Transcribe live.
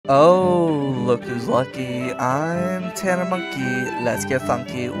Oh, look who's lucky. I'm Tanner Monkey. Let's get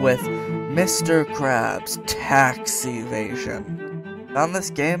funky with Mr. Krabs Tax Evasion. Found this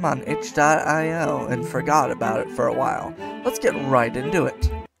game on itch.io and forgot about it for a while. Let's get right into it.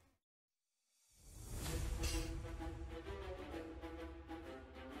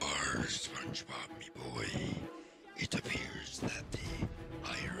 SpongeBob, me boy. It appears that the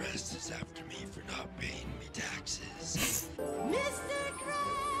I.R.S. is after me for not paying me taxes. Mr.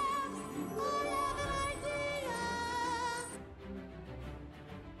 Krabs, I have an idea!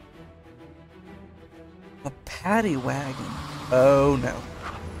 A paddy wagon. Oh no.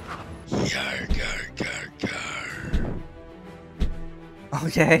 Yar, gar, gar, gar.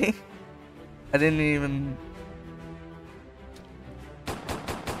 Okay. I didn't even...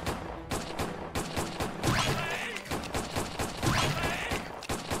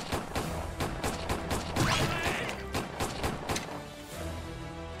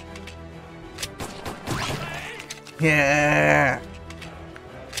 Yeah.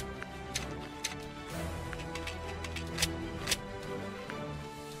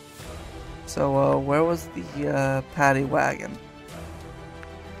 So, where was the, paddy wagon?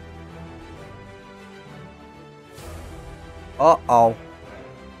 Uh-oh.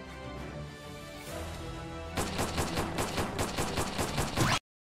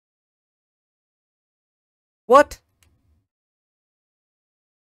 What?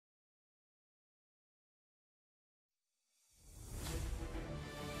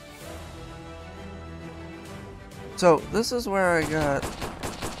 So, this is where I got...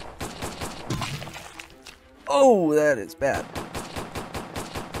 Oh, that is bad.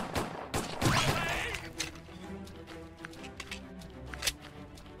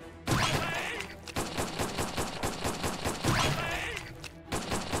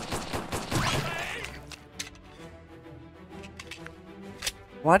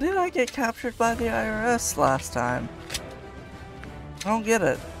 Why did I get captured by the I.R.S. last time? I don't get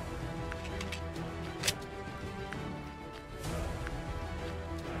it.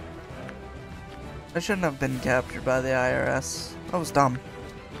 I shouldn't have been captured by the I.R.S. That was dumb.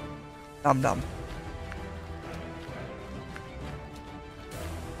 Dumb.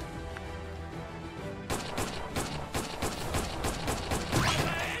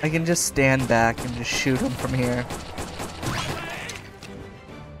 I can just stand back and just shoot him from here.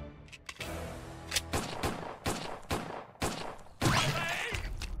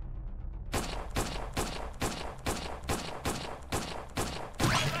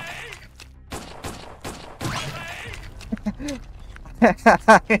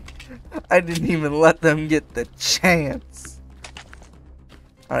 I didn't even let them get the chance.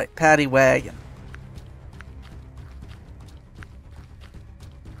 Alright, paddy wagon.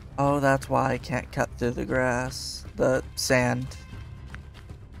 Oh, that's why I can't cut through the grass. The sand.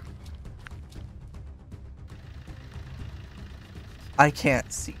 I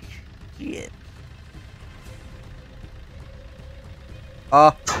can't see shit.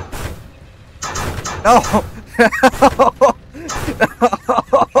 Oh. No! No!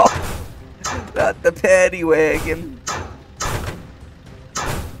 Not the paddy wagon.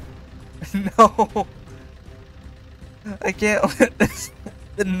 No. I can't let this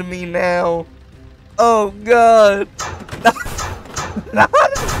happen to me now. Oh god. No.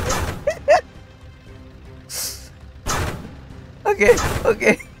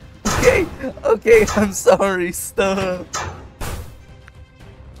 Okay, I'm sorry, stop.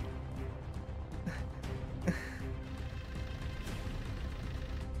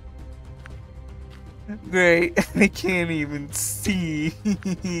 Great, I can't even see.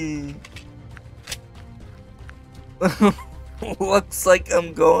 Looks like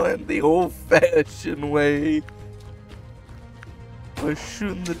I'm going the old-fashioned way. We're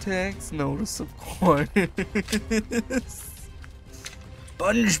shooting the tax notice, of course.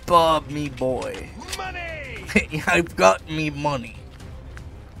 SpongeBob, me boy. Money! I've got me money.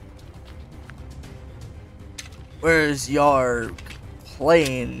 Where's your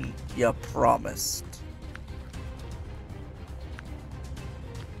plane you promised?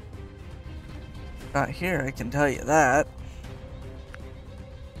 Not here, I can tell you that.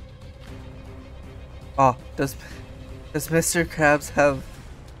 Oh, does Mr. Krabs have...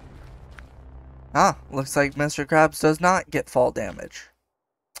 Ah, looks like Mr. Krabs does not get fall damage.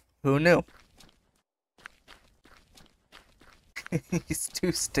 Who knew? He's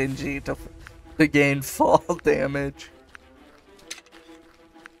too stingy to gain fall damage.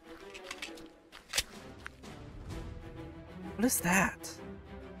 What is that?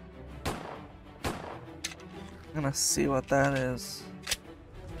 I'm gonna see what that is.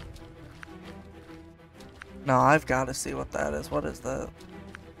 No, I've got to see what that is. What is that?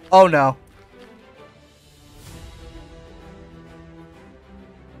 Oh no.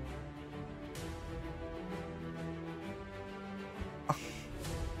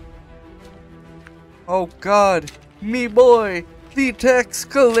 Oh god. Me boy. The tax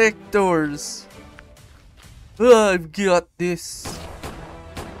collectors. I've got this.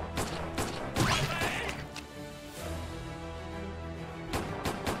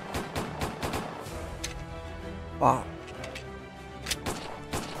 Wow.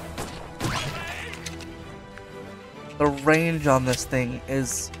 The range on this thing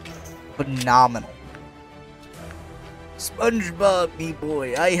is phenomenal. SpongeBob, me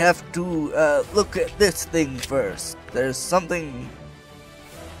boy, I have to look at this thing first. There's something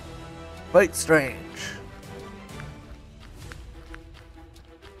quite strange.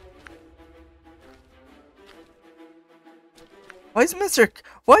 Why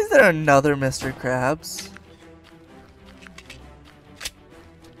is there another Mr. Krabs?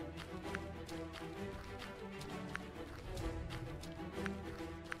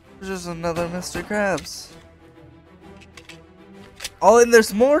 There's just another Mr. Krabs. Oh, and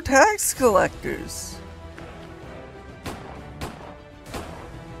there's more tax collectors.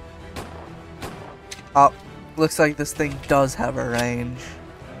 Oh, looks like this thing does have a range.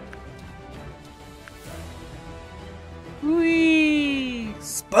 Whee!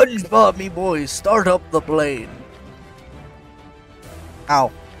 SpongeBob, me boy, start up the plane.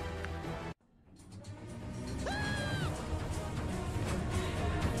 Ow.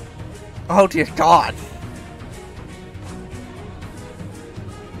 Oh dear God.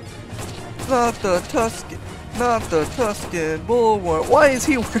 Not the Tuscan Bulwark. Why is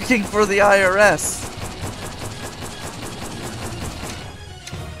he working for the I.R.S?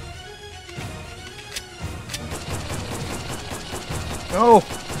 No!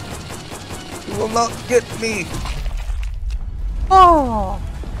 You will not get me! Oh!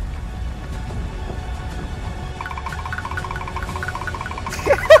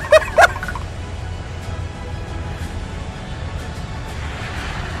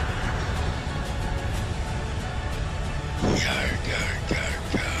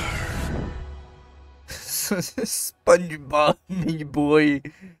 SpongeBob, me boy.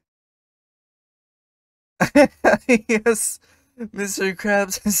 Yes, Mr.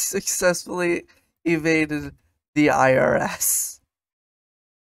 Krabs has successfully evaded the I.R.S.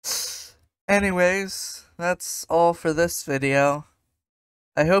 Anyways, that's all for this video.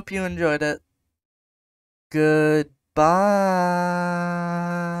 I hope you enjoyed it. Goodbye.